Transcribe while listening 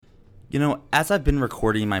As I've been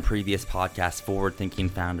recording my previous podcast, Forward Thinking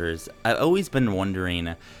Founders, I've always been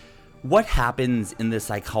wondering what happens in the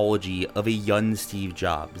psychology of a young Steve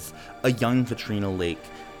Jobs, a young Katrina Lake,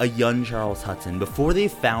 a young Charles Hudson, before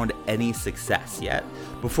they've found any success yet,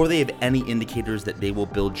 before they have any indicators that they will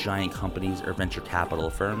build giant companies or venture capital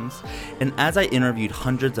firms. And as I interviewed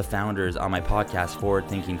hundreds of founders on my podcast, Forward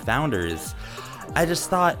Thinking Founders, I just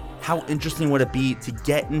thought, how interesting would it be to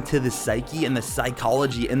get into the psyche and the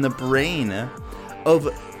psychology and the brain of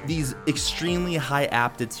these extremely high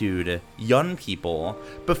aptitude young people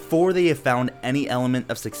before they have found any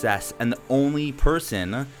element of success, and the only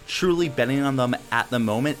person truly betting on them at the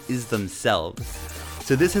moment is themselves.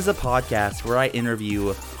 So this is a podcast where I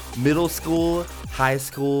interview middle school, high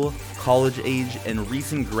school, college age, and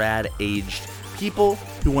recent grad aged people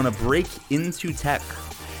who want to break into tech,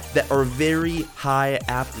 that are very high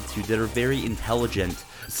aptitude, that are very intelligent.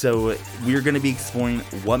 So we're going to be exploring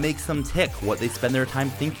what makes them tick, what they spend their time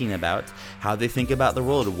thinking about, how they think about the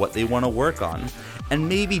world, what they want to work on. And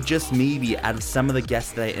maybe, just maybe, out of some of the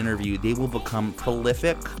guests that I interview, they will become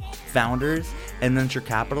prolific founders and venture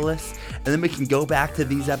capitalists. And then we can go back to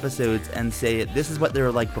these episodes and say, this is what they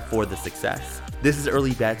were like before the success. This is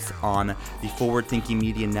Early Bets on the Forward Thinking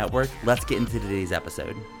Media Network. Let's get into today's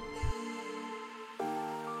episode.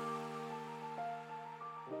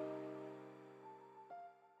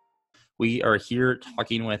 We are here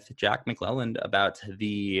talking with Jack McClelland about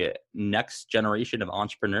the next generation of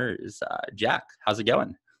entrepreneurs. Jack, how's it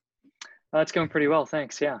going? It's going pretty well,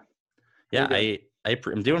 thanks. Yeah,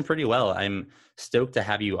 I'm doing pretty well. I'm stoked to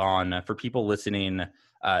have you on. For people listening,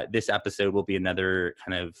 this episode will be another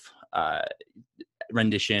kind of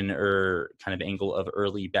rendition or kind of angle of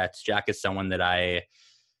Early Bets. Jack is someone that I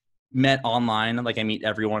met online, like I meet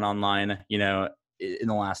everyone online, in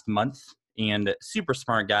the last month. And super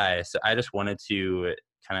smart guy. So I just wanted to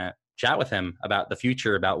kind of chat with him about the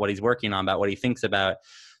future, about what he's working on, about what he thinks about,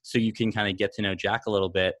 so you can kind of get to know Jack a little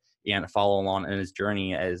bit and follow along in his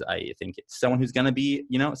journey, as I think it's someone who's going to be,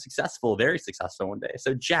 successful, very successful one day.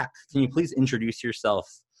 So Jack, can you please introduce yourself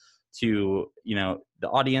to, the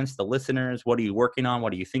audience, the listeners? What are you working on?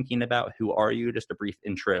 What are you thinking about? Who are you? Just a brief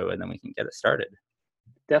intro, and then we can get it started.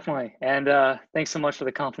 Definitely. And thanks so much for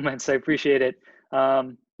the compliments. I appreciate it.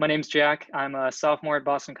 My name's Jack. I'm a sophomore at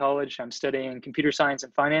Boston College. I'm studying computer science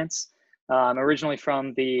and finance. I'm originally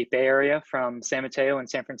from the Bay Area, from San Mateo and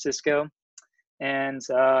San Francisco. And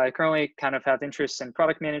I currently kind of have interests in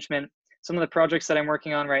product management. Some of the projects that I'm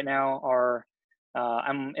working on right now are,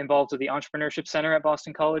 I'm involved with the Entrepreneurship Center at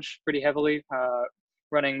Boston College pretty heavily,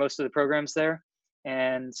 running most of the programs there.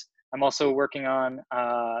 And I'm also working on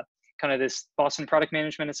kind of this Boston Product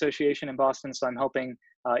Management Association in Boston. So I'm helping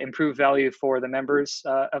improve value for the members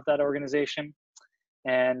of that organization.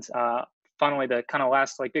 And finally, the kind of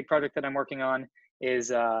last big project that I'm working on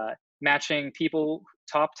is matching people,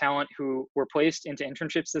 top talent who were placed into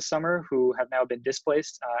internships this summer, who have now been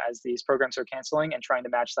displaced as these programs are canceling, and trying to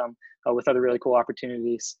match them with other really cool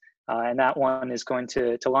opportunities. And that one is going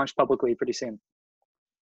to launch publicly pretty soon.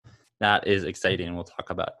 That is exciting. We'll talk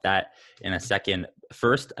about that in a second.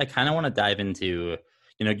 First, I kind of want to dive into,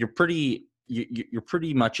 you're pretty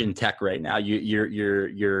much in tech right now.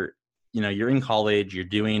 You're in college. You're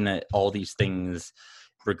doing all these things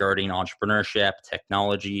regarding entrepreneurship,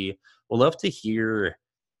 technology. We'd love to hear,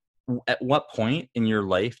 at what point in your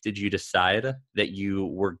life did you decide that you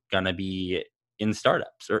were gonna be in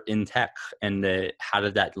startups or in tech, and how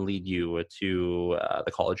did that lead you to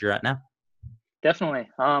the college you're at now? Definitely.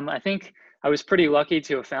 I think I was pretty lucky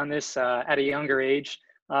to have found this at a younger age.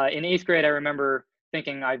 In 8th grade, I remember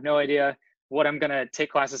thinking I have no idea what I'm going to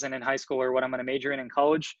take classes in high school or what I'm going to major in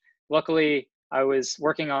college. Luckily, I was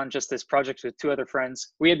working on just this project with 2 other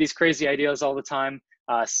friends. We had these crazy ideas all the time.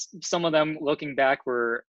 Some of them, looking back,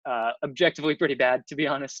 were objectively pretty bad, to be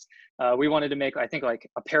honest. We wanted to make, I think,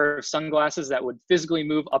 a pair of sunglasses that would physically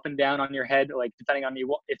move up and down on your head, depending on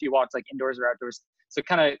if you walked indoors or outdoors. So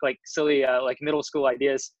kind of silly, middle school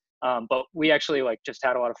ideas. But we actually just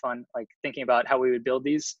had a lot of fun, thinking about how we would build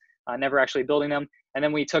these, never actually building them. And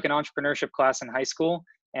then we took an entrepreneurship class in high school,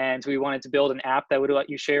 and we wanted to build an app that would let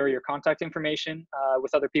you share your contact information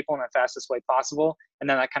with other people in the fastest way possible. And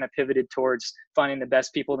then that kind of pivoted towards finding the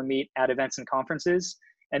best people to meet at events and conferences.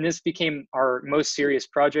 And this became our most serious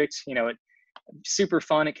project. Super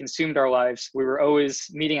fun. It consumed our lives. We were always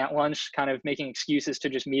meeting at lunch, kind of making excuses to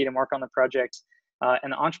just meet and work on the project.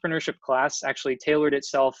 And the entrepreneurship class actually tailored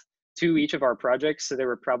itself to each of our projects. So there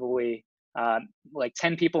were probably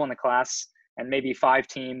 10 people in the class and maybe 5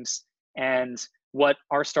 teams. And what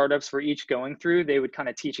our startups were each going through, they would kind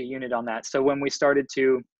of teach a unit on that. So when we started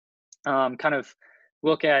to kind of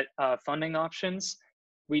look at funding options.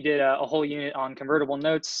 We did a whole unit on convertible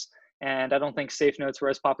notes, and I don't think safe notes were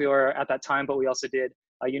as popular at that time, but we also did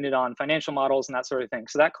a unit on financial models and that sort of thing.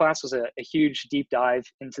 So that class was a huge deep dive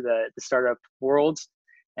into the startup world.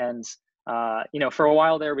 And, for a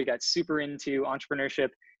while there, we got super into entrepreneurship.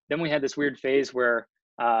 Then we had this weird phase where,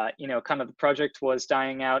 kind of the project was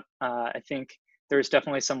dying out. I think there's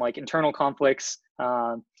definitely some like internal conflicts,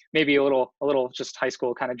 maybe a little just high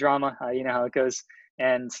school kind of drama, you know how it goes.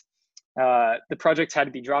 And the project had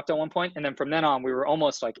to be dropped at one point, and then from then on we were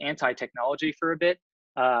almost like anti-technology for a bit.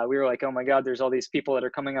 We were like, oh my god, there's all these people that are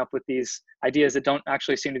coming up with these ideas that don't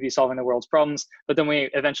actually seem to be solving the world's problems. But then we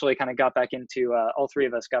eventually kind of got back into, all three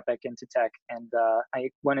of us got back into tech, and I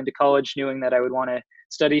went into college knowing that I would want to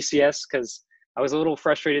study CS, because I was a little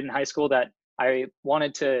frustrated in high school that I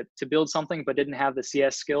wanted to build something but didn't have the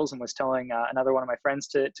CS skills, and was telling another one of my friends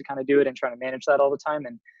to kind of do it and trying to manage that all the time.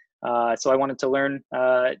 And so I wanted to learn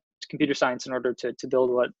computer science in order to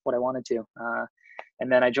build what I wanted to.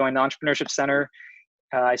 And then I joined the Entrepreneurship Center.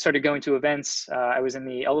 I started going to events. I was in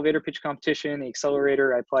the elevator pitch competition, the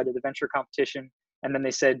accelerator. I applied to the venture competition. And then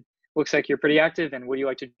they said, looks like you're pretty active, and would you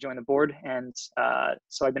like to join the board? And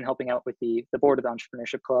so I've been helping out with the board of the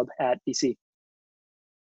Entrepreneurship Club at BC.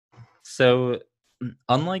 So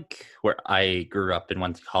unlike where I grew up and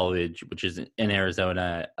went to college, which is in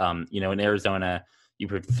Arizona, in Arizona, you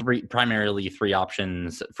have primarily three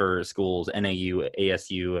options for schools: NAU,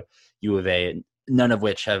 ASU, U of A, none of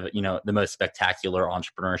which have, the most spectacular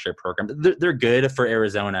entrepreneurship program. They're good for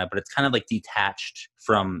Arizona, but it's kind of like detached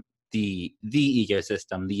from the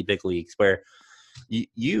ecosystem, the big leagues, where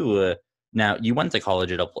you now you went to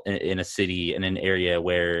college in a city, in an area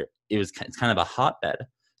where it's kind of a hotbed.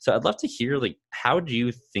 So I'd love to hear, like, how do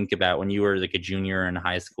you think about when you were like a junior in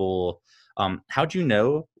high school? How do you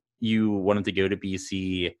know you wanted to go to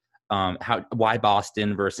BC? Why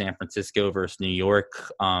Boston versus San Francisco versus New York?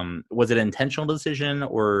 Was it an intentional decision,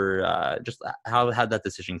 or just how had that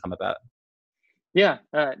decision come about? Yeah,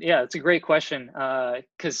 it's a great question,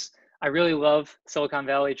 because I really love Silicon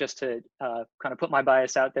Valley. Just to kind of put my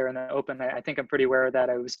bias out there in the open, I think I'm pretty aware of that.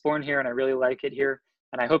 I was born here and I really like it here,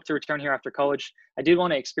 and I hope to return here after college. I did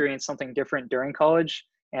want to experience something different during college,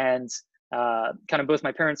 and kind of both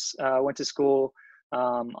my parents went to school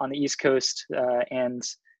on the East Coast, and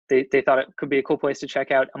they thought it could be a cool place to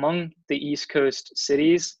check out. Among the East Coast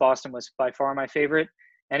cities, Boston was by far my favorite.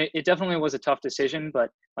 And it definitely was a tough decision, but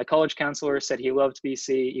my college counselor said he loved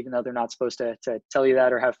BC, even though they're not supposed to tell you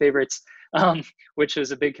that or have favorites, which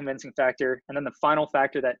was a big convincing factor. And then the final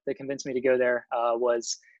factor that convinced me to go there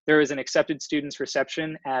was there was an accepted students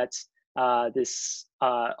reception at this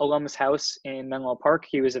alumnus house in Menlo Park.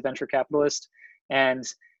 He was a venture capitalist. And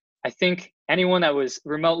I think anyone that was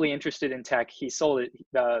remotely interested in tech, he sold it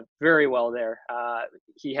very well there.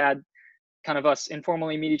 He had kind of us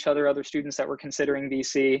informally meet each other students that were considering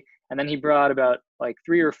BC. And then he brought about like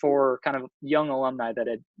 3 or 4 kind of young alumni that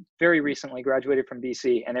had very recently graduated from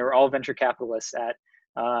BC, and they were all venture capitalists at,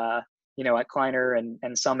 at Kleiner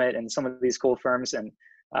and Summit and some of these cool firms. And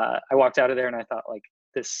I walked out of there and I thought, like,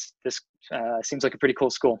 this seems like a pretty cool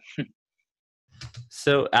school.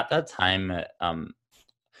 So at that time,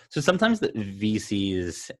 so sometimes the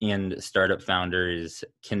VCs and startup founders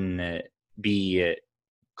can be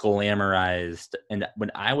glamorized. And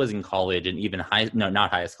when I was in college, and even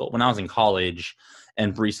not high school, when I was in college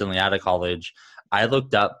and recently out of college, I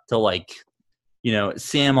looked up to, like,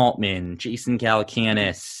 Sam Altman, Jason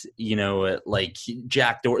Calacanis, like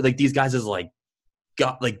Jack Dorsey, like these guys is like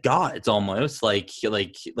gods almost, like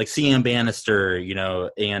C.M. Bannister,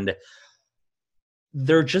 and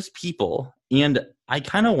they're just people. And I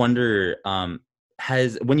kind of wonder,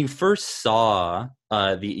 when you first saw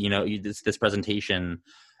this presentation,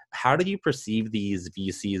 how did you perceive these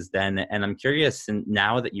VCs then? And I'm curious,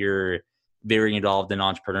 now that you're very involved in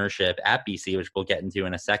entrepreneurship at BC, which we'll get into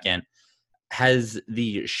in a second, has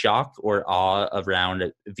the shock or awe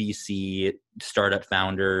around VC startup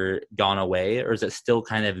founder gone away, or is it still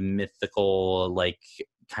kind of mythical, like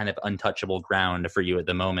kind of untouchable ground for you at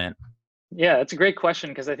the moment? Yeah, it's a great question,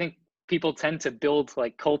 because I think people tend to build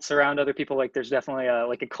like cults around other people. Like there's definitely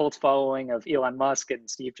a cult following of Elon Musk and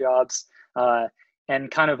Steve Jobs,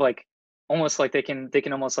 and kind of like almost like they can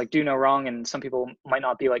almost like do no wrong. And some people might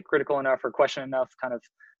not be like critical enough or question enough kind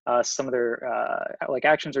of some of their like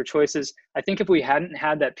actions or choices. I think if we hadn't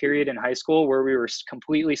had that period in high school where we were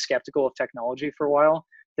completely skeptical of technology for a while,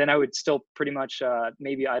 then I would still pretty much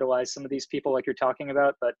maybe idolize some of these people like you're talking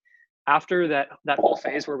about. But after that whole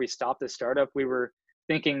phase where we stopped the startup, we were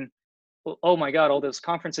thinking, oh my God, all those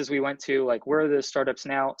conferences we went to, like, where are those startups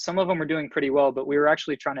now? Some of them were doing pretty well, but we were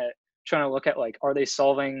actually trying to trying to look at like, are they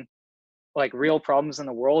solving like real problems in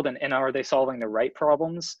the world, and are they solving the right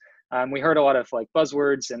problems? We heard a lot of like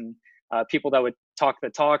buzzwords and people that would talk the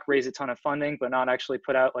talk, raise a ton of funding, but not actually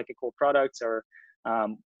put out like a cool product,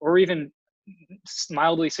 or even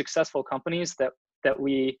mildly successful companies that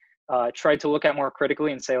we tried to look at more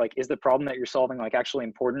critically and say like, is the problem that you're solving like actually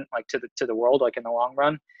important like to the world like in the long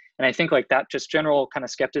run? And I think like that just general kind of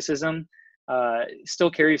skepticism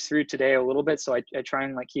still carries through today a little bit. So I try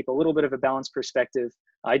and like keep a little bit of a balanced perspective.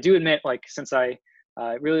 I do admit, like, since I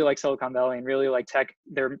really like Silicon Valley and really like tech,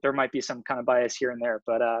 there might be some kind of bias here and there.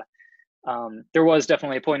 But there was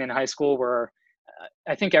definitely a point in high school where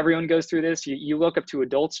I think everyone goes through this. You look up to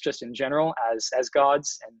adults just in general as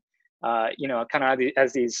gods, and you know, kind of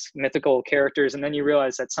as these mythical characters, and then you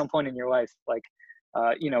realize at some point in your life, like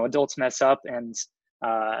you know, adults mess up, and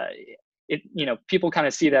you know, people kind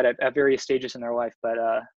of see that at various stages in their life. But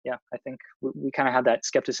yeah, I think we kind of had that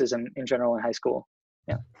skepticism in general in high school.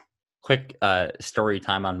 Yeah. Quick story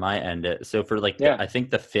time on my end. So for like, I think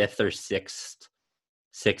the fifth or sixth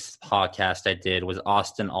podcast I did was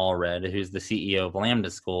Austin Allred, who's the CEO of Lambda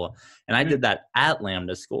School. And I did that at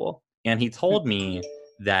Lambda School. And he told me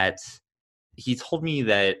that,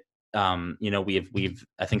 you know, we've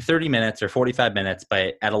I think 30 minutes or 45 minutes,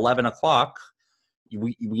 but at 11 o'clock,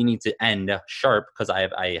 we need to end sharp because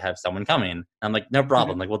I have someone coming. I'm like, no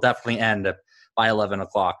problem. Like, we'll definitely end by 11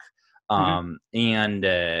 o'clock. And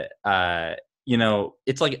you know,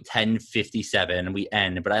 it's like 10:57 we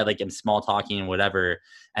end, but I like am small talking and whatever.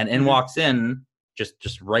 And in walks in,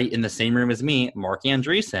 just right in the same room as me, Mark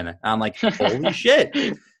Andreessen. And I'm like, holy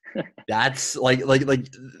shit. That's like,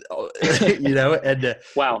 you know, and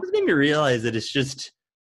wow. It made me realize that it's just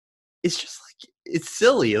like, it's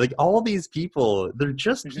silly. Like, all these people, they're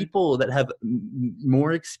just people that have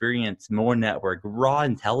more experience, more network, raw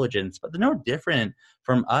intelligence, but they're no different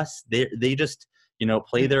from us. They just, you know,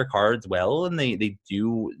 play their cards well, and they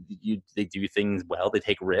do things well. They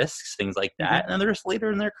take risks, things like that, and then they're just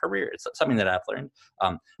later in their career. It's something that I've learned.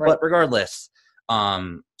 Right. But regardless,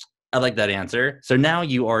 I like that answer. So now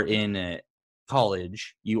you are in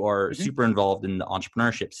college. You are super involved in the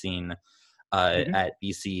entrepreneurship scene at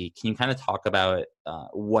BC. Can you kind of talk about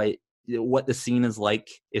what the scene is like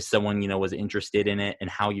if someone, you know, was interested in it,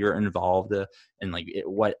 and how you're involved, and like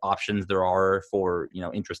what options there are for, you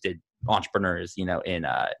know, interested entrepreneurs, you know,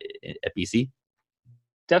 at BC?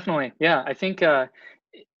 Definitely. Yeah. I think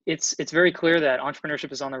it's very clear that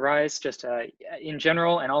entrepreneurship is on the rise, just in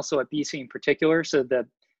general, and also at BC in particular. So the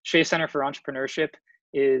Shea Center for Entrepreneurship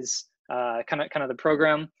is kind of the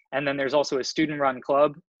program, and then there's also a student-run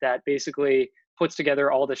club that basically puts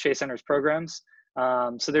together all the Shea Center's programs.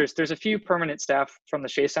 So there's a few permanent staff from the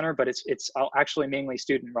Shea Center, but it's actually mainly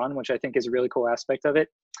student-run, which I think is a really cool aspect of it.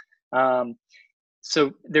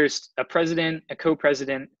 So there's a president, a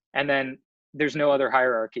co-president, and then there's no other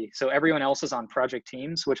hierarchy. So everyone else is on project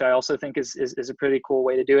teams, which I also think is a pretty cool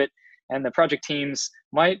way to do it. And the project teams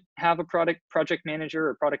might have a project manager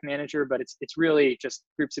or product manager, but it's really just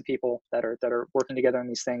groups of people that are working together on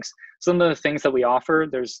these things. Some of the things that we offer,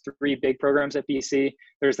 there's 3 big programs at BC.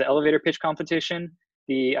 There's the elevator pitch competition,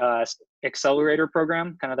 the accelerator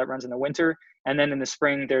program, kind of that runs in the winter. And then in the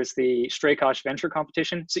spring, there's the Straykosh venture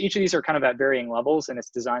competition. So each of these are kind of at varying levels, and it's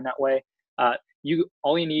designed that way.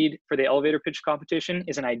 All you need for the elevator pitch competition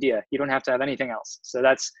is an idea. You don't have to have anything else. So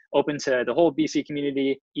that's open to the whole BC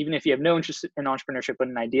community. Even if you have no interest in entrepreneurship but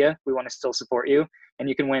an idea, we want to still support you, and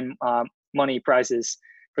you can win money prizes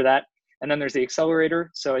for that. And then there's the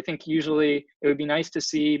accelerator. So I think usually it would be nice to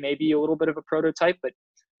see maybe a little bit of a prototype, but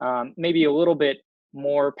maybe a little bit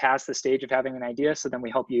more past the stage of having an idea. So then we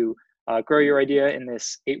help you grow your idea in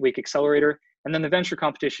this 8-week accelerator. And then the venture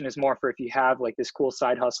competition is more for if you have like this cool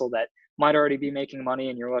side hustle that might already be making money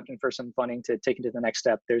and you're looking for some funding to take it to the next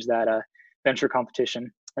step. There's that venture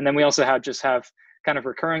competition. And then we also have kind of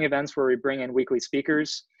recurring events where we bring in weekly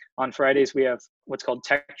speakers. On Fridays, we have what's called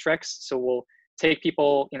Tech Treks. So we'll take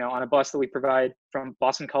people, you know, on a bus that we provide from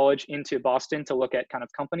Boston College into Boston to look at kind of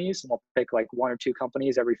companies. And we'll pick like 1 or 2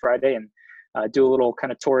 companies every Friday and do a little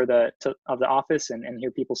kind of tour of the office and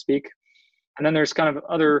hear people speak. And then there's kind of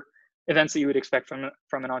other events that you would expect from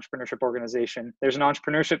an entrepreneurship organization. There's an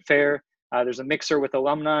entrepreneurship fair. There's a mixer with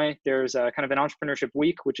alumni. There's kind of an entrepreneurship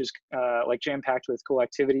week, which is like jam-packed with cool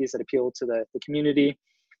activities that appeal to the community.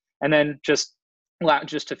 And then just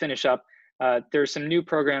to finish up, there's some new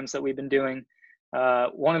programs that we've been doing.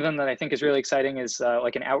 One of them that I think is really exciting is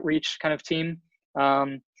like an outreach kind of team.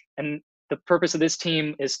 And the purpose of this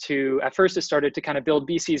team is at first it started to kind of build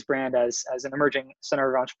BC's brand as an emerging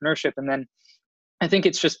center of entrepreneurship. And then I think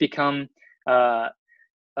it's just become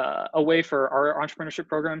a way for our entrepreneurship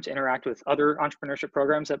program to interact with other entrepreneurship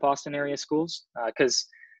programs at Boston area schools. Because,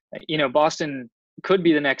 Boston could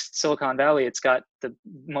be the next Silicon Valley. It's got the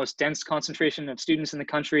most dense concentration of students in the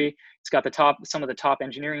country. It's got some of the top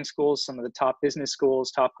engineering schools, some of the top business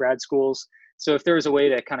schools, top grad schools. So if there was a way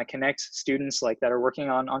to kind of connect students like that are working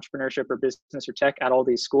on entrepreneurship or business or tech at all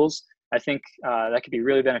these schools, I think that could be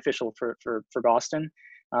really beneficial for Boston.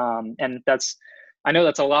 And I know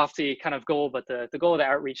that's a lofty kind of goal, but the goal of the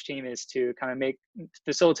outreach team is to kind of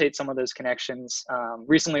facilitate some of those connections.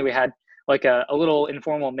 Recently, we had like a little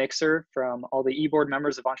informal mixer from all the e-board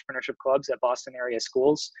members of entrepreneurship clubs at Boston area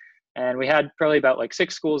schools. And we had probably about like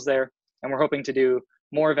 6 schools there. And we're hoping to do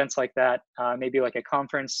more events like that, maybe like a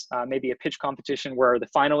conference, maybe a pitch competition where the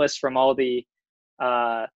finalists from all the,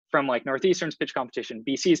 from like Northeastern's pitch competition,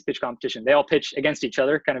 BC's pitch competition, they all pitch against each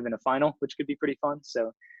other kind of in a final, which could be pretty fun.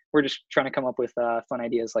 So we're just trying to come up with fun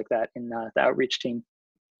ideas like that in the outreach team.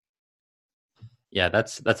 Yeah,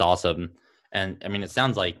 that's awesome. And I mean, it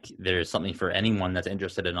sounds like there's something for anyone that's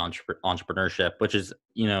interested in entrepreneurship, which is,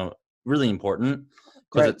 really important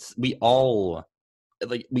because we all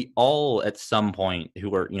at some point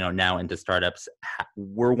who are, now into startups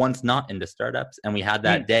were once not into startups. And we had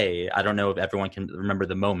that day. I don't know if everyone can remember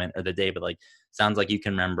the moment or the day, but like, sounds like you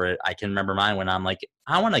can remember it. I can remember mine when I'm like,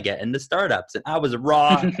 I want to get into startups. And I was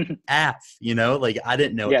raw ass, like I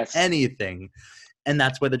didn't know anything. And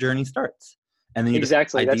that's where the journey starts. And then you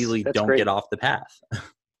exactly. just ideally that's don't great. Get off the path.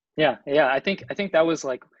 Yeah. I think that was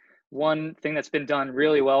like one thing that's been done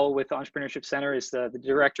really well with the Entrepreneurship Center is the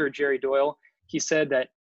director, Jerry Doyle. He said that,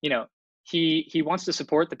 he wants to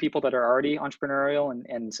support the people that are already entrepreneurial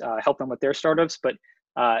and help them with their startups. But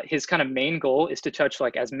his kind of main goal is to touch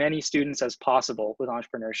like as many students as possible with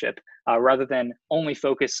entrepreneurship rather than only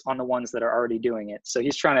focus on the ones that are already doing it. So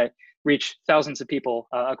he's trying to reach thousands of people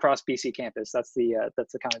across BC campus. That's the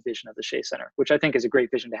kind of vision of the Shea Center, which I think is a great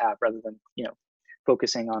vision to have rather than,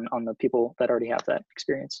 focusing on the people that already have that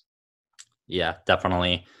experience. Yeah,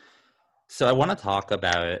 definitely. So I want to talk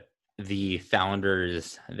about the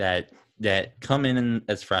founders that come in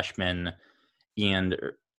as freshmen and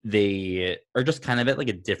they are just kind of at like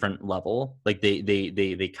a different level. Like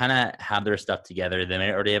they kind of have their stuff together. They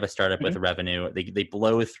may already have a startup with revenue. They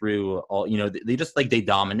blow through all, they just like, they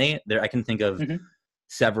dominate there. I can think of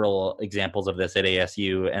several examples of this at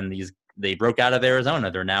ASU, and they broke out of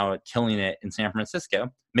Arizona. They're now killing it in San Francisco.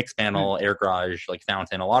 Mixpanel, Air Garage, like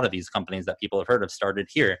Fountain, a lot of these companies that people have heard of started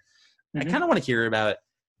here. I kind of want to hear about,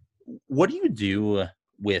 what do you do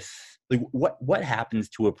with, like, what happens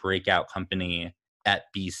to a breakout company at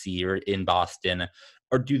BC or in Boston,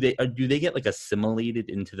 or do they get like assimilated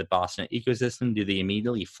into the Boston ecosystem? Do they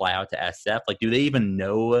immediately fly out to SF? Like, do they even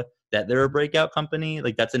know that they're a breakout company?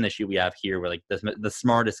 Like, that's an issue we have here, where like the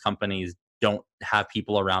smartest companies don't have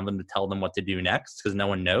people around them to tell them what to do next because no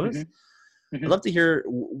one knows. I'd love to hear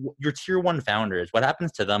your tier 1 founders. What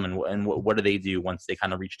happens to them, and what do they do once they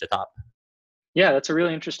kind of reach the top? Yeah, that's a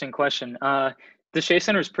really interesting question. The Shea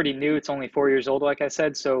Center is pretty new. It's only 4 years old, like I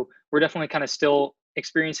said. So we're definitely kind of still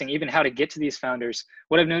experiencing even how to get to these founders.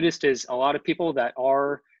 What I've noticed is a lot of people that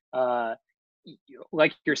are,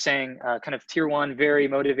 like you're saying, kind of tier 1, very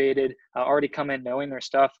motivated, already come in knowing their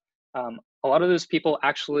stuff. A lot of those people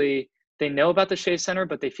actually, they know about the Shea Center,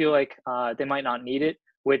 but they feel like they might not need it,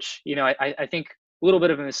 which, I think a little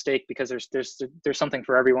bit of a mistake because there's something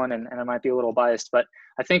for everyone, and I might be a little biased, but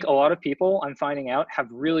I think a lot of people I'm finding out have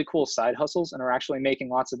really cool side hustles and are actually making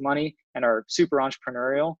lots of money and are super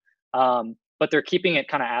entrepreneurial. But they're keeping it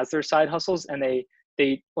kind of as their side hustles, and they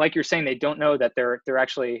like you're saying, they don't know that they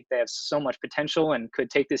have so much potential and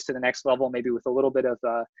could take this to the next level, maybe with a little bit of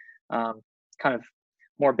kind of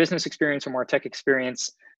more business experience or more tech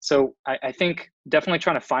experience. So I think definitely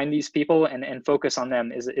trying to find these people and focus on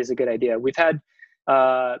them is a good idea. We've had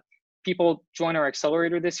people join our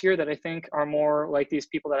accelerator this year that I think are more like these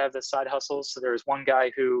people that have the side hustles. So there's one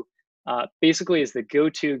guy who basically is the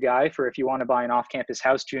go-to guy for if you want to buy an off-campus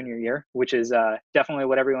house junior year, which is definitely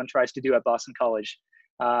what everyone tries to do at Boston College.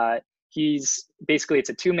 It's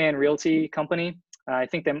a 2-man realty company. I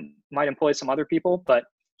think they might employ some other people, but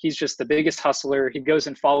he's just the biggest hustler. He goes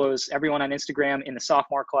and follows everyone on Instagram in the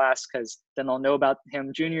sophomore class because then they'll know about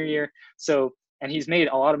him junior year. And he's made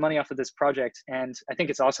a lot of money off of this project. And I think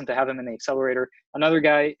it's awesome to have him in the accelerator. Another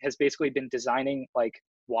guy has basically been designing like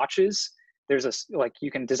watches.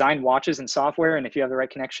 You can design watches in software. And if you have the right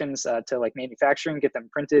connections to like manufacturing, get them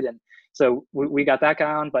printed. And so we got that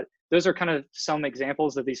guy on, but those are kind of some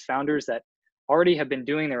examples of these founders that already have been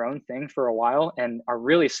doing their own thing for a while and are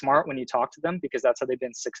really smart when you talk to them, because that's how they've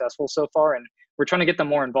been successful so far. And we're trying to get them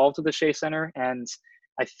more involved with the Shea Center. And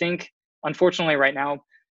I think, unfortunately, right now,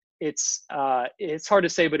 it's hard to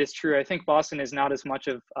say, but it's true. I think Boston is not as much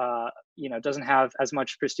of doesn't have as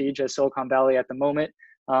much prestige as Silicon Valley at the moment.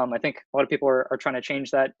 I think a lot of people are trying to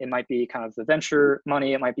change that. It might be kind of the venture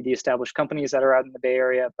money, it might be the established companies that are out in the Bay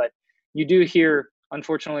Area, but you do hear,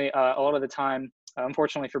 unfortunately, a lot of the time,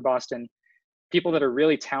 unfortunately for Boston, people that are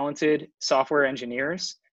really talented software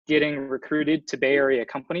engineers getting recruited to Bay Area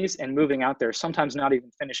companies and moving out there, sometimes not even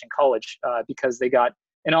finishing college because they got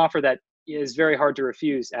an offer that is very hard to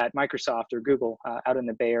refuse at Microsoft or Google out in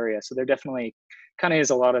the Bay Area. So there definitely kind of is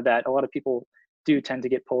a lot of that. A lot of people do tend to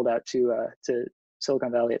get pulled out to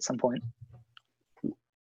Silicon Valley at some point.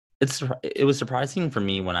 It was surprising for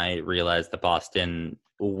me when I realized that Boston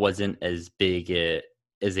wasn't as big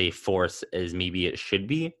as a force as maybe it should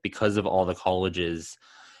be because of all the colleges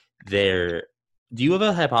there. Do you have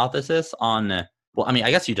a hypothesis on? Well, I mean,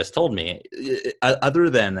 I guess you just told me.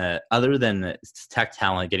 Other than tech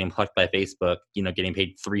talent getting plucked by Facebook, getting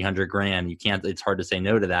paid $300,000, you can't. It's hard to say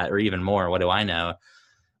no to that, or even more. What do I know?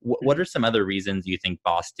 What are some other reasons you think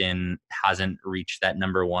Boston hasn't reached that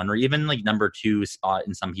number one or even like number two spot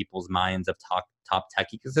in some people's minds of top tech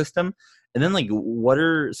ecosystem? And then like, what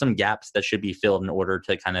are some gaps that should be filled in order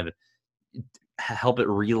to kind of help it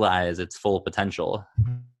realize its full potential?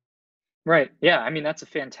 Right. Yeah. I mean, that's a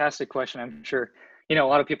fantastic question. I'm sure, a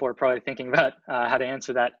lot of people are probably thinking about how to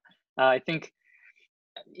answer that. I think,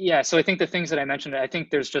 so I think the things that I mentioned, I think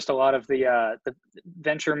there's just a lot of the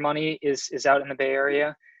venture money is out in the Bay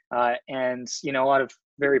Area. And, a lot of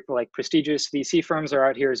very like prestigious VC firms are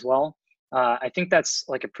out here as well. I think that's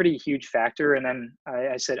like a pretty huge factor. And then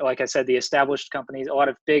I said, the established companies, a lot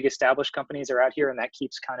of big established companies are out here, and that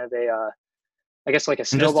keeps kind of I guess like a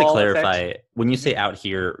snowball. And just to clarify, effect. When you say out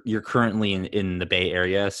here, you're currently in the Bay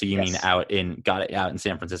Area, so you mean Yes. out in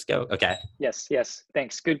San Francisco? Okay. Yes.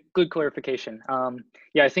 Thanks. Good clarification.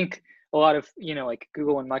 I think a lot of, like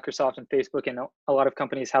Google and Microsoft and Facebook and a lot of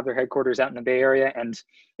companies have their headquarters out in the Bay Area, and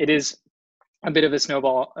it is a bit of a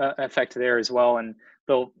snowball effect there as well. And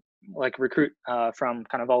they'll like recruit from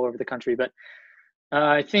kind of all over the country. But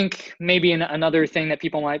I think maybe another thing that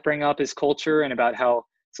people might bring up is culture and about how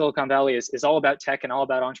Silicon Valley is all about tech and all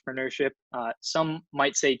about entrepreneurship. Some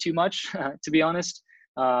might say too much, to be honest.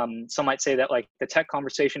 Some might say that like the tech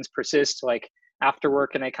conversations persist like after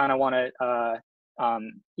work, and they kind of want to,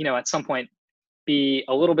 at some point be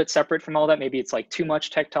a little bit separate from all that. Maybe it's like too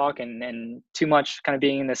much tech talk and too much kind of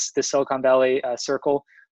being in this Silicon Valley circle,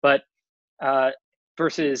 but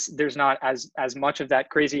versus there's not as much of that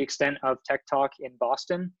crazy extent of tech talk in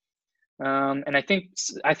Boston. And I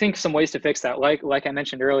think some ways to fix that, like I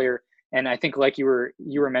mentioned earlier, and I think like you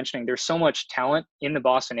were mentioning, there's so much talent in the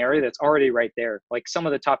Boston area that's already right there. Like some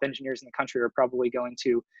of the top engineers in the country are probably going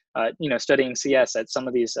to, studying CS at some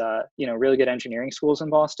of these, really good engineering schools in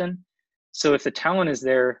Boston. So if the talent is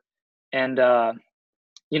there, and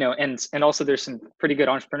and also there's some pretty good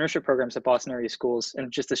entrepreneurship programs at Boston area schools,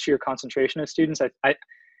 and just the sheer concentration of students, I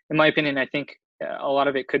in my opinion, I think a lot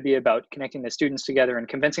of it could be about connecting the students together and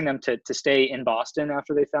convincing them to stay in Boston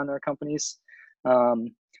after they found their companies.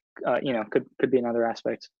 Could be another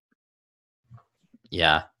aspect.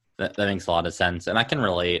 Yeah, that makes a lot of sense. And I can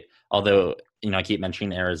relate, although, I keep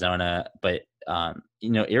mentioning Arizona, but,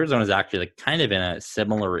 Arizona is actually like kind of in a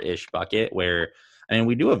similar-ish bucket where,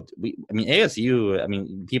 ASU,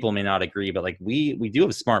 people may not agree, but like we do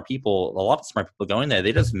have smart people, a lot of smart people going there.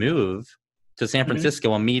 They just move to San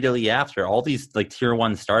Francisco immediately after. All these like tier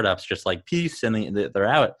one startups just like peace, and they're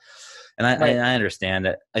out. And I understand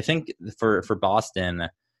it. I think for Boston,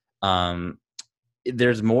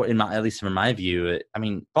 there's more at least from my view.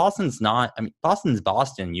 Boston's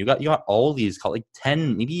Boston. You got all these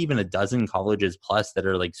 10, maybe even a dozen colleges plus that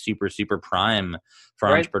are like super, super prime for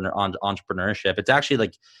entrepreneurship. It's actually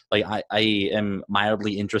like I am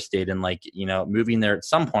mildly interested in moving there at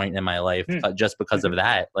some point in my life just because of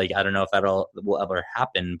that. Like, I don't know if will ever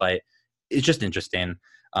happen, but it's just interesting.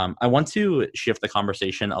 I want to shift the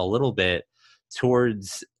conversation a little bit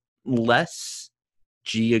towards less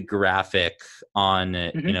geographic on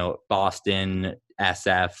Boston,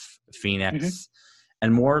 SF, Phoenix,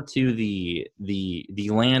 and more to the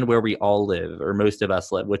land where we all live, or most of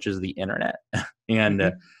us live, which is the internet.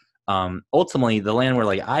 And ultimately the land where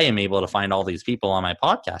like I am able to find all these people on my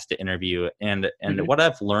podcast to interview. And what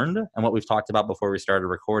I've learned and what we've talked about before we started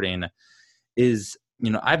recording is,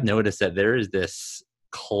 I've noticed that there is this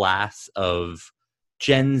class of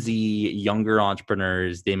Gen Z younger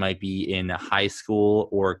entrepreneurs. They might be in high school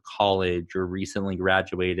or college or recently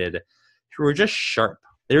graduated, who are just sharp.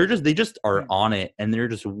 They just are on it, and they're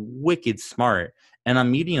just wicked smart. And I'm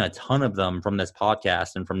meeting a ton of them from this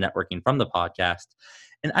podcast and from networking from the podcast.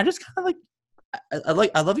 And I just kind of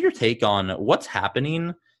I love your take on what's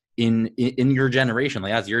happening in your generation,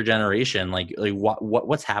 like as your generation, like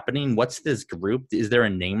what's happening, what's this group, is there a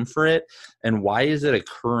name for it, and why is it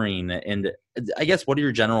occurring? And I guess what are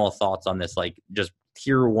your general thoughts on this, like just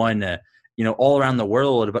tier one, all around the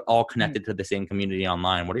world but all Mhm. connected to the same community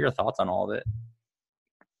online? What are your thoughts on all of it?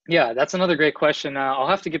 Yeah, that's another great question. I'll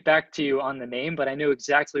have to get back to you on the name, but I know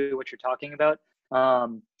exactly what you're talking about.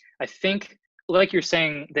 I think, like you're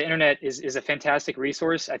saying, the internet is a fantastic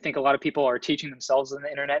resource. I think a lot of people are teaching themselves on the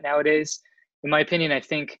internet nowadays. In my opinion,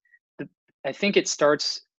 the, I think it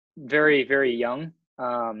starts very, very young,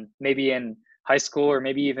 maybe in high school or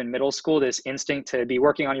maybe even middle school. This instinct to be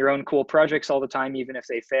working on your own cool projects all the time, even if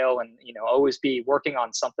they fail, and always be working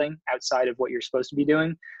on something outside of what you're supposed to be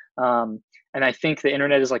doing. Um, and I think the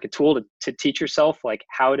internet is like a tool to teach yourself like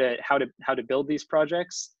how to build these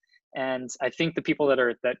projects. And I think the people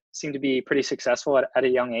that seem to be pretty successful at a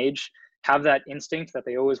young age have that instinct that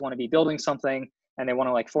they always want to be building something, and they want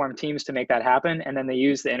to like form teams to make that happen, and then they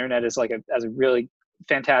use the internet as like as a really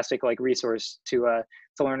fantastic like resource to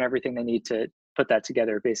learn everything they need to put that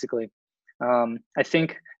together basically. I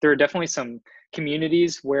think there are definitely some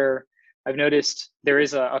communities where I've noticed there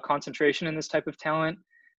is a concentration in this type of talent.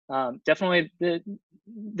 Definitely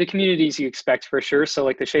the communities you expect for sure. So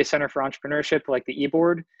like the Shea Center for Entrepreneurship, like the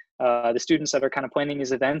eBoard, the students that are kind of planning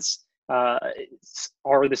these events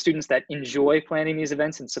are the students that enjoy planning these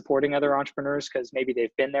events and supporting other entrepreneurs because maybe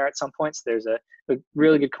they've been there at some point. So there's a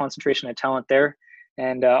really good concentration of talent there.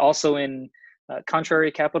 And also in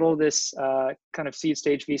Contrary Capital, this kind of seed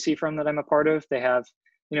stage VC firm that I'm a part of, they have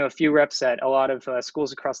a few reps at a lot of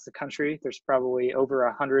schools across the country. There's probably over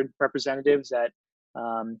 100 representatives at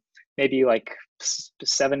um, maybe like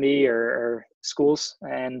 70 or schools,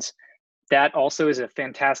 and that also is a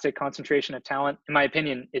fantastic concentration of talent. In my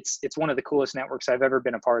opinion, it's one of the coolest networks I've ever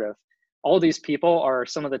been a part of. All these people are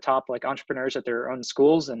some of the top like entrepreneurs at their own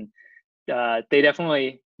schools, and they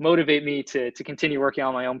definitely motivate me to continue working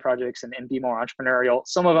on my own projects and be more entrepreneurial.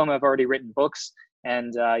 Some of them have already written books,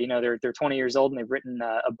 and they're 20 years old and they've written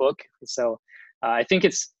a book. So I think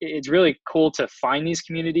it's really cool to find these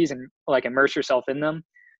communities and like immerse yourself in them.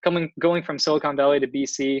 Going from Silicon Valley to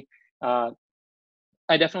BC,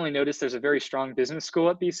 I definitely noticed there's a very strong business school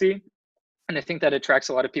at BC, and I think that attracts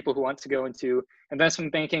a lot of people who want to go into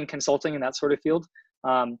investment banking, consulting, and that sort of field,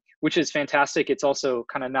 which is fantastic. It's also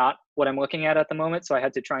kind of not what I'm looking at the moment, so I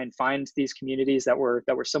had to try and find these communities that were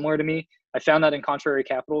similar to me. I found that in Contrary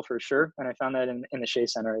Capital for sure, and I found that in the Shea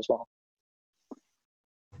Center as well.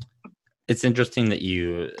 It's interesting that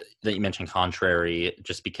you mentioned Contrary,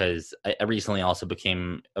 just because I recently also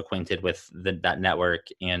became acquainted with that network,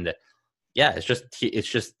 and yeah, it's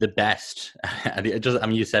just the best.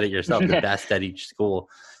 You said it yourself, the best at each school.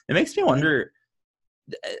 It makes me wonder.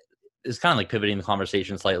 It's kind of like pivoting the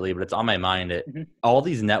conversation slightly, but it's on my mind. All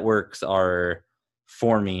these networks are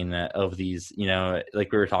forming of these,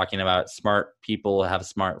 like we were talking about, smart people have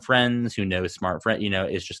smart friends who know smart friends.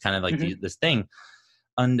 It's just kind of like this thing.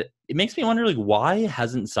 And it makes me wonder, like, why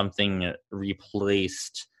hasn't something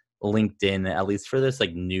replaced LinkedIn, at least for this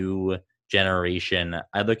like new generation?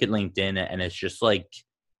 I look at LinkedIn and it's just like,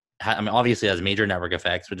 I mean, obviously it has major network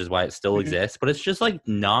effects, which is why it still exists, but it's just like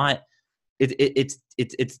not, it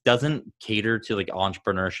doesn't cater to like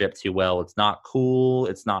entrepreneurship too well. It's not cool.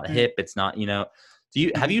 It's not hip. It's not,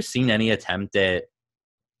 have you seen any attempt at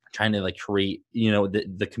trying to like create,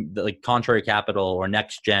 the like Contrary Capital or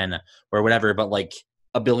Next Gen or whatever, but like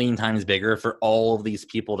a billion times bigger for all of these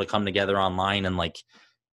people to come together online and like,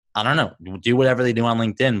 I don't know, do whatever they do on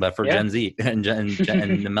LinkedIn, but for Gen Z and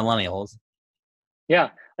the millennials. Yeah,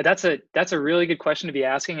 that's a really good question to be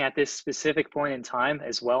asking at this specific point in time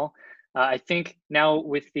as well. I think now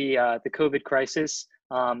with the COVID crisis,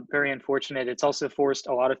 very unfortunate. It's also forced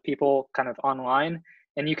a lot of people kind of online,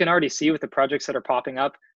 and you can already see with the projects that are popping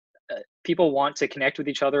up, people want to connect with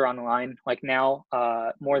each other online like now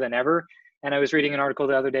more than ever. And I was reading an article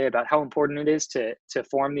the other day about how important it is to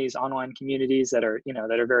form these online communities that are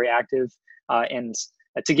very active and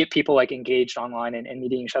to get people like engaged online and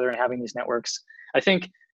meeting each other and having these networks. I think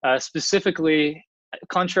specifically,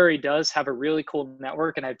 Contrary does have a really cool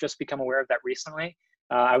network, and I've just become aware of that recently.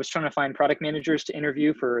 I was trying to find product managers to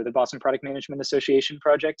interview for the Boston Product Management Association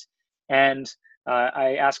project, and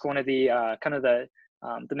I asked one of the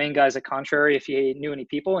the main guys at Contrary if he knew any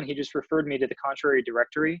people, and he just referred me to the Contrary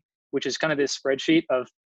directory, which is kind of this spreadsheet of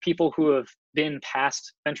people who have been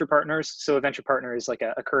past venture partners. So a venture partner is like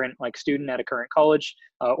a current like student at a current college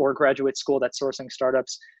or graduate school that's sourcing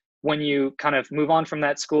startups. When you kind of move on from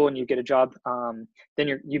that school and you get a job,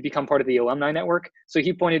 then you become part of the alumni network. So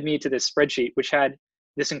he pointed me to this spreadsheet, which had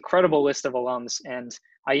this incredible list of alums, and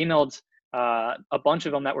I emailed a bunch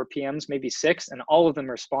of them that were PMs, maybe 6, and all of them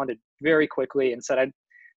responded very quickly and said, I'd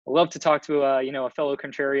love to talk to a fellow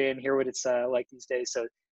contrarian, hear what it's like these days. So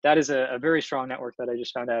that is a very strong network that I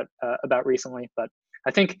just found out about recently. But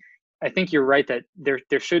I think you're right that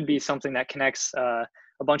there should be something that connects a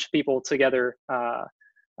bunch of people together,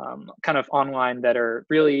 kind of online, that are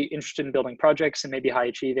really interested in building projects and maybe high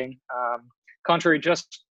achieving. Contrary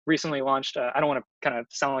just recently launched. I don't want to kind of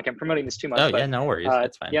sound like I'm promoting this too much. Oh but, yeah, no worries.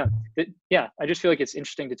 That's fine. Yeah. I just feel like it's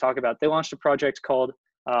interesting to talk about. They launched a project called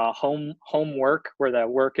Homework, where the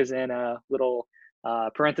work is in a little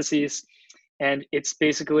parentheses. And it's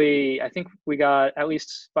basically, I think we got at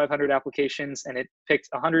least 500 applications, and it picked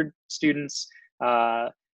 100 students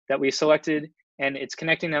that we selected, and it's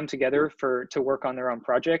connecting them together to work on their own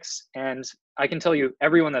projects. And I can tell you,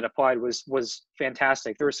 everyone that applied was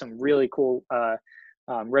fantastic. There were some really cool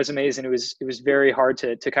resumes, and it was very hard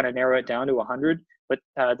to kind of narrow it down to 100. But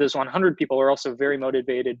those 100 people are also very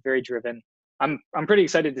motivated, very driven. I'm pretty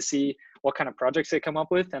excited to see what kind of projects they come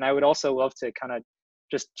up with, and I would also love to kind of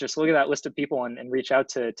just look at that list of people and reach out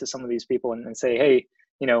to some of these people and say, hey,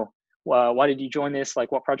 why did you join this?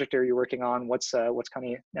 Like, what project are you working on? What's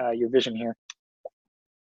kind of your vision here?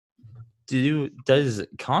 Does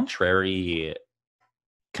Contrary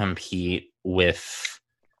compete with,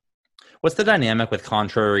 what's the dynamic with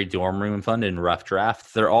Contrary, Dorm Room Fund, and Rough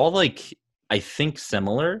Draft? They're all like, I think,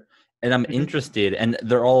 similar. And I'm interested, and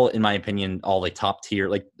they're all, in my opinion, all like top tier,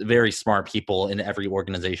 like very smart people in every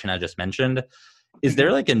organization I just mentioned. Is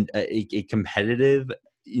there like a competitive,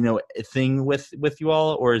 thing with you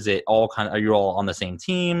all, or is it all kind of, are you all on the same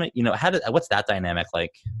team? What's that dynamic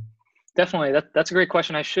like? Definitely, that's a great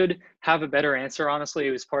question. I should have a better answer. Honestly,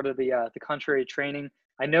 it was part of the Contrary training.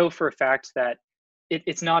 I know for a fact that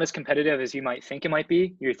it's not as competitive as you might think it might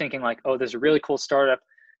be. You're thinking like, oh, there's a really cool startup.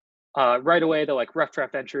 Right away, the like Rough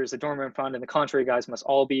Draft Ventures, the Dorm Room Fund, and the Contrary guys must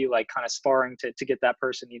all be like kind of sparring to get that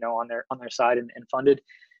person, on their side and funded.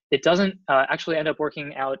 It doesn't actually end up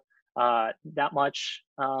working out that much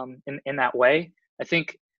in that way. I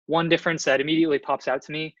think one difference that immediately pops out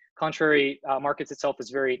to me: Contrary markets itself as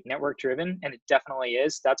very network driven, and it definitely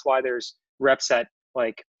is. That's why there's reps at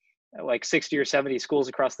like 60 or 70 schools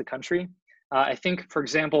across the country. I think, for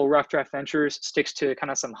example, Rough Draft Ventures sticks to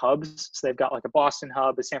kind of some hubs. So they've got like a Boston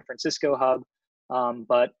hub, a San Francisco hub.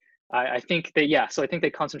 But I think so I think they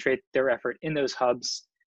concentrate their effort in those hubs,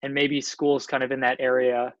 and maybe schools kind of in that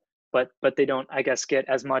area, but they don't, I guess, get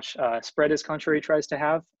as much spread as Contrary tries to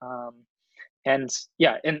have. And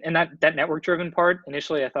that network driven part,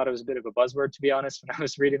 initially I thought it was a bit of a buzzword, to be honest, when I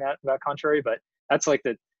was reading that about Contrary, but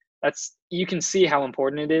you can see how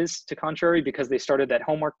important it is to Contrary, because they started that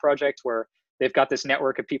Homework project where they've got this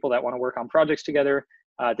network of people that want to work on projects together.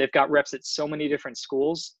 They've got reps at so many different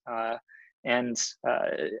schools. And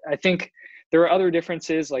I think there are other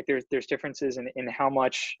differences, like there's differences in how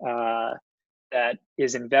much that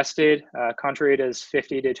is invested. Contrary does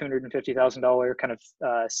 $50,000 to $250,000 kind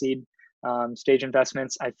of seed stage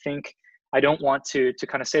investments. I think I don't want to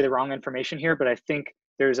kind of say the wrong information here, but I think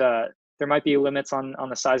there might be limits on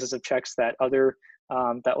the sizes of checks that other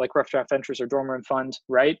that like Rough Draft Ventures or Dorm Room Fund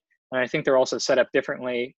write. And I think they're also set up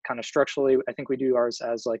differently, kind of structurally. I think we do ours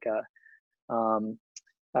as like a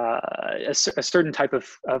certain type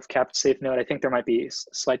of capped safe note. I think there might be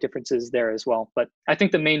slight differences there as well. But I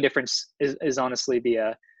think the main difference is honestly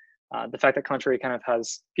the fact that Contrary kind of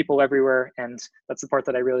has people everywhere, and that's the part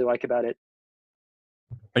that I really like about it.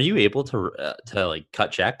 Are you able to like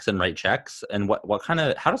cut checks and write checks? And what kind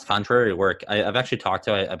of, how does Contrary work? I've actually talked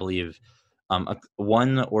to, I believe,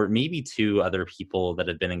 one or maybe two other people that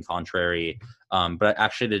had been in Contrary, but I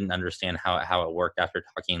actually didn't understand how it worked after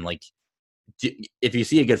talking. Like, if you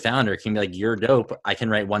see a good founder, it can be like, you're dope, I can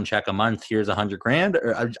write one check a month, here's $100,000.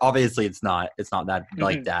 Or obviously it's not that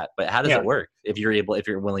like that. But how does it work if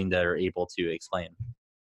you're willing to or able to explain?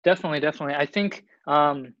 Definitely. I think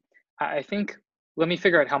let me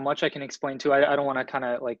figure out how much I can explain to. I don't want to kind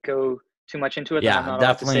of like go too much into it. Yeah,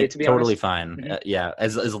 definitely. To be totally honest. Fine. Mm-hmm.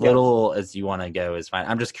 As little as you want to go is fine.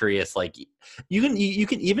 I'm just curious. Like, you can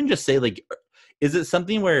even just say, like, is it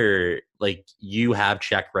something where like you have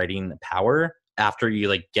check writing power after you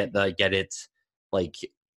like get it like,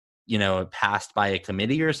 passed by a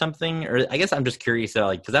committee or something? Or I guess I'm just curious,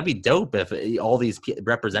 like, because that'd be dope if all these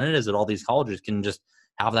representatives at all these colleges can just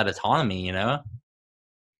have that autonomy,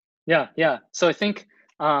 Yeah. So I think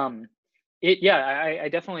I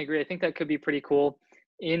definitely agree. I think that could be pretty cool.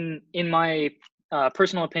 In my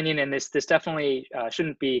personal opinion, and this definitely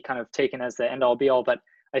shouldn't be kind of taken as the end all be all, but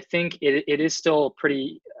I think it is still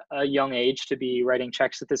pretty young age to be writing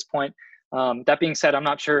checks at this point. That being said, I'm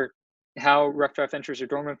not sure how Rough Draft Ventures or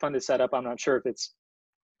Dorman Fund is set up. I'm not sure if it's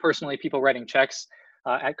personally people writing checks.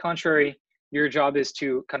 At Contrary, your job is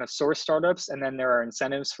to kind of source startups, and then there are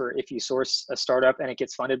incentives for if you source a startup and it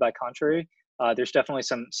gets funded by Contrary. There's definitely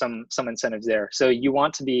some incentives there. So you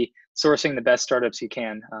want to be sourcing the best startups you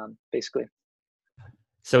can, basically.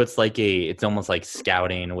 So it's almost like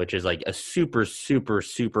scouting, which is like a super, super,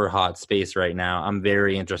 super hot space right now. I'm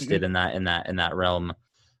very interested in that realm.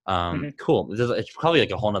 Cool. It's probably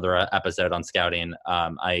like a whole nother episode on scouting.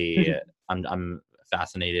 I'm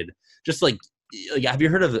fascinated. Just like, have you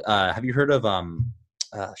heard of Naval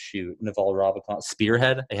Ravikant,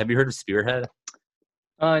 Spearhead? Have you heard of Spearhead?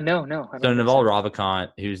 No. I So don't think Naval so. Ravikant,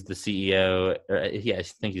 who's the CEO, I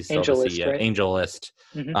think he's still AngelList, the CEO, right?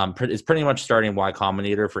 AngelList, is pretty much starting Y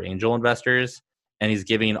Combinator for angel investors, and he's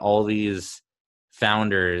giving all these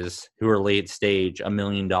founders who are late stage $1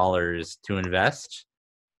 million to invest,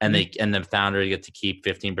 and the founder gets to keep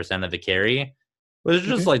 15% of the carry, which is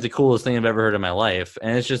just like the coolest thing I've ever heard in my life.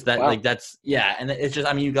 And it's just that Wow. like that's and it's just,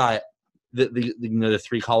 I mean, you got the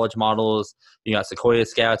 3 college models, you got Sequoia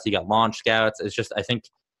Scouts, you got Launch Scouts. It's just, I think,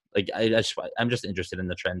 like I'm just interested in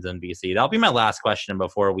the trends in VC. That'll be my last question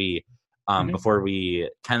before we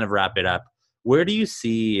kind of wrap it up. Where do you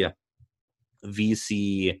see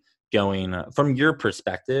VC going from your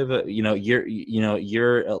perspective?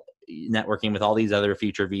 You're networking with all these other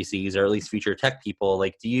future VCs, or at least future tech people.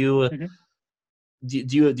 Like, do you have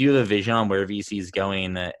a vision on where VC is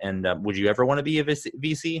going, and would you ever want to be a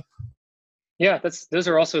VC? Yeah, those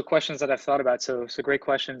are also questions that I've thought about. So great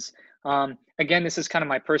questions. Again, this is kind of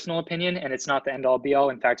my personal opinion, and it's not the end all be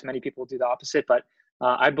all. In fact, many people do the opposite. But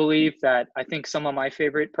I believe that I think some of my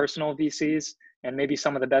favorite personal VCs, and maybe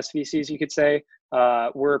some of the best VCs, you could say,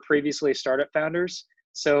 were previously startup founders.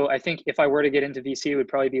 So I think if I were to get into VC, it would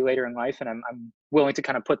probably be later in life, and I'm willing to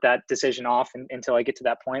kind of put that decision off until I get to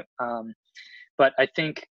that point. But I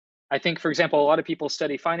think, for example, a lot of people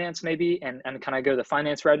study finance maybe and kind of go the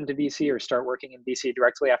finance route into VC or start working in VC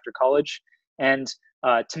directly after college. And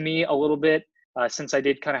to me, a little bit, since I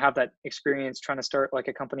did kind of have that experience trying to start like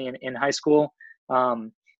a company in high school,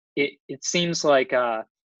 it seems like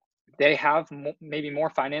they have maybe more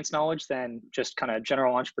finance knowledge than just kind of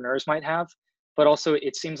general entrepreneurs might have. But also,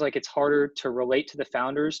 it seems like it's harder to relate to the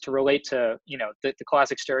founders, to relate to, the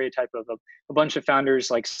classic stereotype of a bunch of founders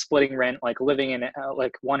like splitting rent, like living in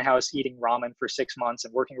like one house, eating ramen for 6 months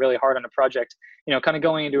and working really hard on a project, kind of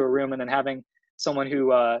going into a room and then having someone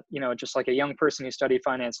who, just like a young person who studied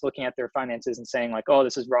finance, looking at their finances and saying like, oh,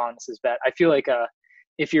 this is wrong, this is bad. I feel like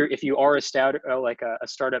if you are a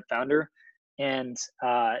startup founder, and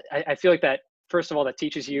I feel like that, first of all, that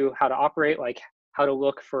teaches you how to operate, like how to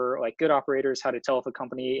look for like good operators, how to tell if a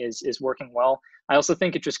company is working well. I also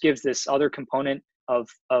think it just gives this other component of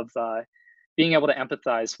being able to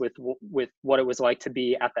empathize with what it was like to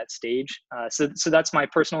be at that stage. So that's my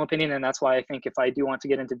personal opinion, and that's why I think if I do want to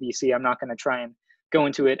get into VC, I'm not going to try and go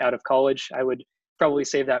into it out of college. I would probably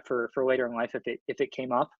save that for later in life if it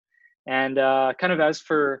came up. And kind of as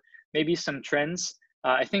for maybe some trends,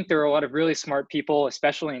 I think there are a lot of really smart people,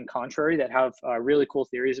 especially in Contrary, that have really cool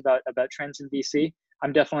theories about trends in VC.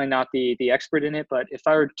 I'm definitely not the expert in it, but if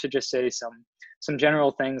I were to just say some general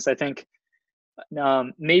things, I think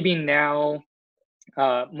maybe now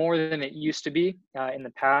more than it used to be in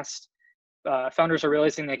the past, founders are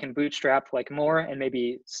realizing they can bootstrap like more and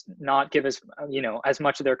maybe not give as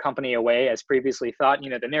much of their company away as previously thought.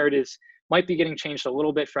 The narratives might be getting changed a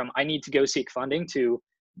little bit from I need to go seek funding to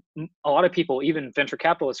a lot of people, even venture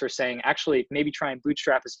capitalists, are saying actually maybe try and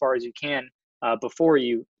bootstrap as far as you can before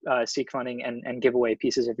you seek funding and give away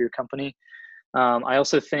pieces of your company. I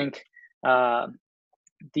also think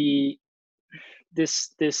this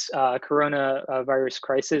coronavirus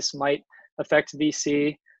crisis might affect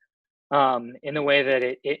VC in a way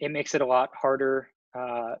that it makes it a lot harder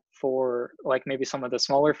for like maybe some of the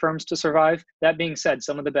smaller firms to survive. That being said,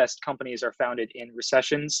 some of the best companies are founded in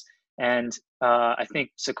recessions. And I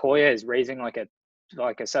think Sequoia is raising like a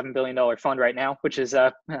 $7 billion fund right now, which is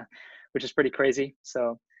pretty crazy.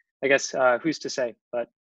 So I guess who's to say? But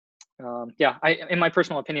in my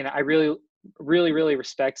personal opinion, I really, really, really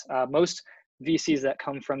respect most VCs that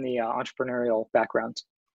come from the entrepreneurial background.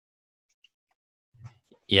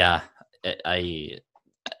 Yeah, I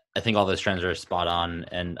think all those trends are spot on,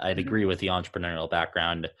 and I'd agree with the entrepreneurial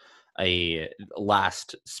background.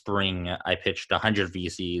 Last spring I pitched 100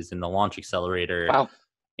 VCs in the Launch Accelerator. Wow.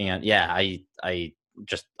 And I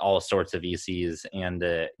just all sorts of VCs, and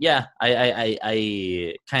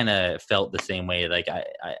I kind of felt the same way. Like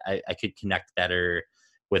I could connect better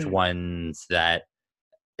with ones that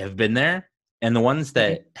have been there and the ones Hmm.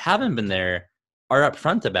 that haven't been there are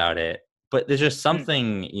upfront about it. But there's just Mm.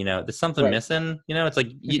 something, there's something Right. missing. It's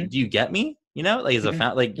like, Hmm. do you get me? Like as a Hmm.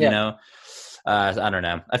 fan, like Yeah. I don't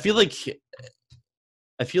know. I feel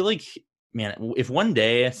like, man, if one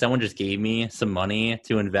day someone just gave me some money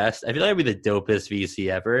to invest, I feel like I'd be the dopest VC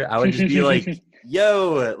ever. I would just be like,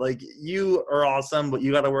 yo, like you are awesome, but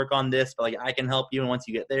you got to work on this. But like I can help you, and once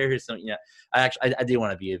you get there, here's some. I do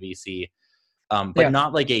want to be a VC, but Yeah.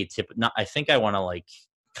 not like a tip. Not. I think I want to like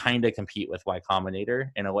kind of compete with Y Combinator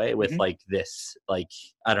in a way with Hmm. like this. Like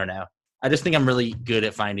I don't know. I just think I'm really good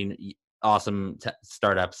at finding awesome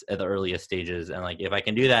startups at the earliest stages, and like if I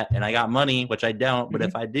can do that, and I got money, which I don't, but Hmm.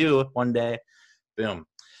 if I do one day, boom.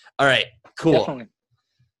 All right, cool. Definitely.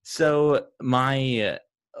 So my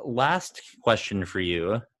last question for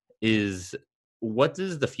you is, what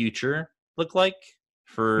does the future look like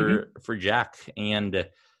Hmm. for Jack? And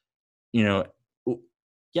you know,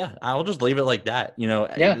 yeah, I'll just leave it like that. Yeah.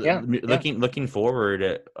 Yeah. Yeah. Looking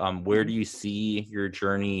forward, where Hmm. do you see your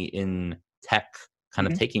journey in tech kind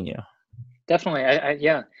of Hmm. taking you? Definitely.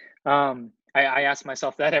 Yeah. I ask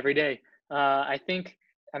myself that every day. I think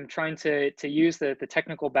I'm trying to use the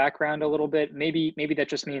technical background a little bit. Maybe that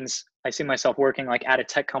just means I see myself working like at a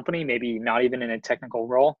tech company, maybe not even in a technical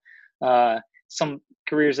role. Uh, some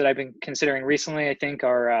careers that I've been considering recently, I think,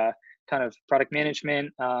 are kind of product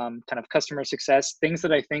management, kind of customer success, things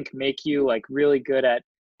that I think make you like really good at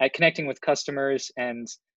connecting with customers and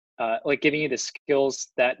like giving you the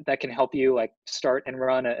skills that can help you like start and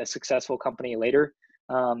run a successful company later.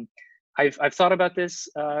 Um, I've thought about this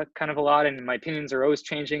kind of a lot, and my opinions are always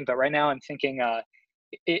changing. But right now, I'm thinking I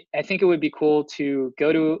think it would be cool to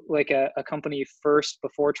go to like a company first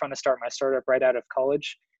before trying to start my startup right out of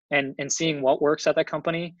college, and seeing what works at that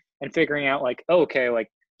company and figuring out like, oh, okay, like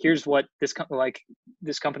here's what this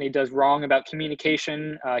company does wrong about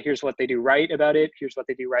communication. Here's what they do right about it. Here's what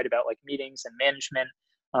they do right about like meetings and management.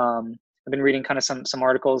 I've been reading kind of some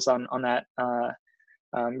articles on that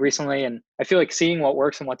recently, and I feel like seeing what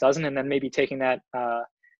works and what doesn't, and then maybe taking that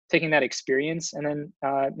experience and then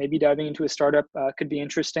maybe diving into a startup could be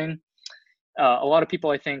interesting. A lot of people,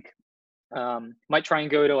 I think, might try and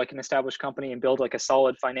go to like an established company and build like a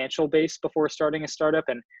solid financial base before starting a startup,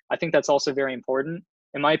 and I think that's also very important.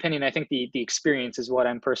 In my opinion, I think the experience is what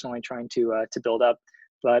I'm personally trying to build up,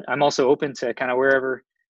 but I'm also open to kind of wherever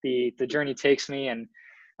the journey takes me. And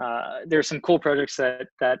there's some cool projects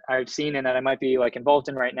that I've seen and that I might be like involved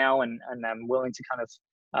in right now, and I'm willing to kind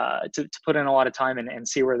of to put in a lot of time and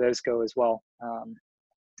see where those go as well.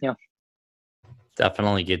 Yeah.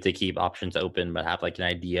 Definitely good to keep options open, but have like an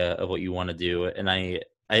idea of what you want to do. And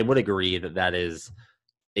I would agree that that is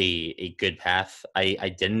a good path. I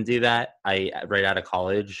didn't do that. I right out of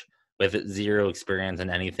college with zero experience in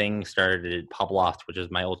anything started Publoft, which is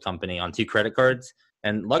my old company, on 2 credit cards.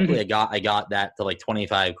 And luckily I got that to like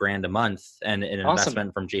 25 grand a month and an Awesome.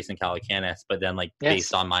 investment from Jason Calacanis. But then like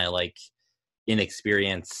based Yes. on my like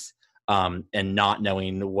inexperience, and not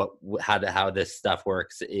knowing how this stuff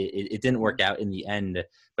works, it didn't work out in the end.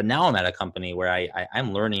 But now I'm at a company where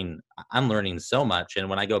I'm learning so much, and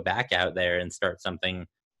when I go back out there and start something,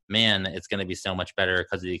 man, it's going to be so much better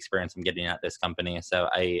because of the experience I'm getting at this company. So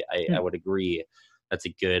I Hmm. would agree that's a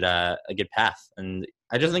good path, and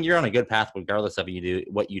I just think you're on a good path regardless of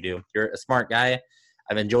what you do. You're a smart guy.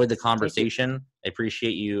 I've enjoyed the Thank you. conversation. I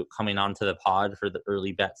appreciate you coming on to the pod for the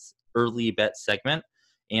early bet segment,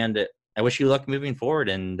 and I wish you luck moving forward.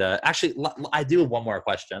 And actually, I do have one more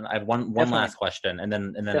question. I have one Definitely. last question, and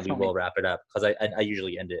then we will Definitely. wrap it up because I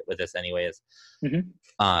usually end it with this anyways. Hmm.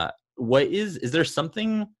 What is there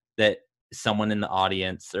something that someone in the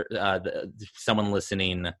audience or someone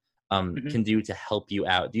listening Hmm. can do to help you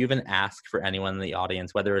out? Do you even ask for anyone in the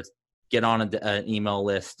audience, whether it's get on an email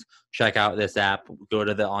list, check out this app, go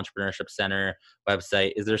to the Entrepreneurship Center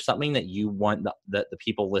website? Is there something that you want the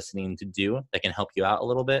people listening to do that can help you out a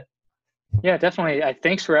little bit? Yeah, definitely.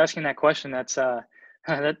 Thanks for asking that question. That's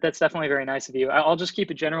that's definitely very nice of you. I'll just keep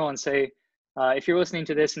it general and say, if you're listening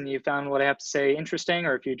to this and you found what I have to say interesting,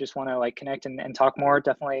 or if you just want to like connect and talk more,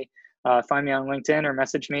 definitely find me on LinkedIn or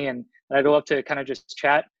message me, and I'd love to kind of just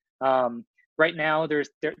chat. Um, right now, there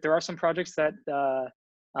are some projects that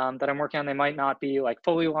I'm working on. They might not be like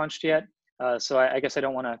fully launched yet. So I guess I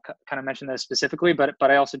don't want to kind of mention those specifically, but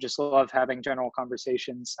I also just love having general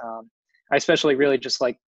conversations. I especially really just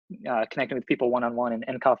like connecting with people one on one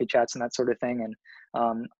and coffee chats and that sort of thing.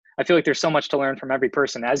 And I feel like there's so much to learn from every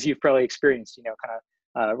person, as you've probably experienced, kind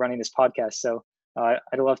of running this podcast. So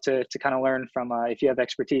I'd love to kind of learn from if you have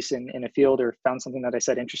expertise in a field or found something that I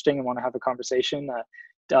said interesting and want to have a conversation.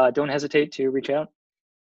 Don't hesitate to reach out.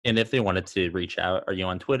 And if they wanted to reach out, are you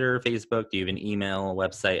on Twitter, Facebook? Do you have an email,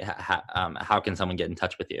 website? How can someone get in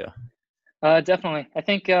touch with you? Definitely. I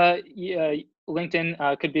think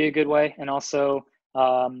LinkedIn could be a good way. And also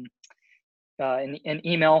an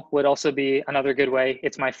email would also be another good way.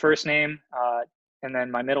 It's my first name and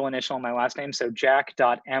then my middle initial and my last name. So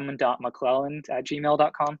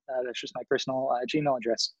jack.m.mcclelland@gmail.com. That's just my personal Gmail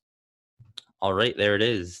address. All right, there it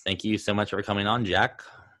is. Thank you so much for coming on, Jack.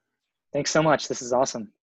 Thanks so much. This is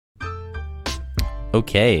awesome.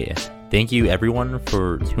 Okay. Thank you, everyone,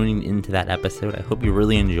 for tuning into that episode. I hope you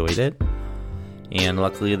really enjoyed it. And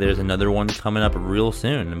luckily, there's another one coming up real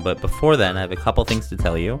soon. But before then, I have a couple things to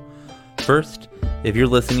tell you. First, if you're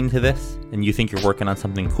listening to this and you think you're working on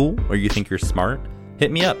something cool or you think you're smart,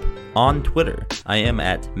 hit me up on Twitter. I am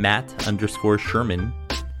at Matt_Sherman,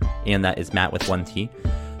 and that is Matt with 1 T.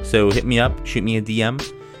 So hit me up, shoot me a DM,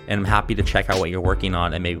 and I'm happy to check out what you're working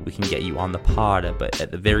on, and maybe we can get you on the pod. But at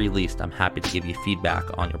the very least, I'm happy to give you feedback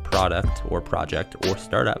on your product or project or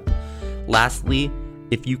startup. Lastly,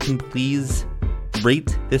 if you can please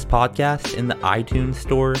rate this podcast in the iTunes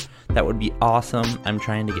store, that would be awesome. I'm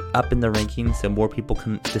trying to get up in the rankings so more people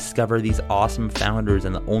can discover these awesome founders,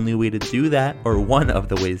 and the only way to do that, or one of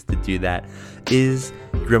the ways to do that, is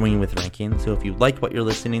growing with ranking. So if you like what you're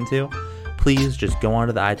listening to, please just go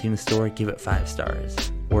onto the iTunes store, give it 5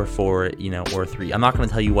 stars or 4, or 3. I'm not going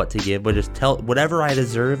to tell you what to give, but just tell whatever I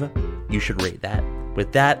deserve, you should rate that.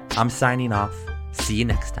 With that, I'm signing off. See you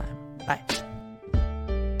next time. Bye.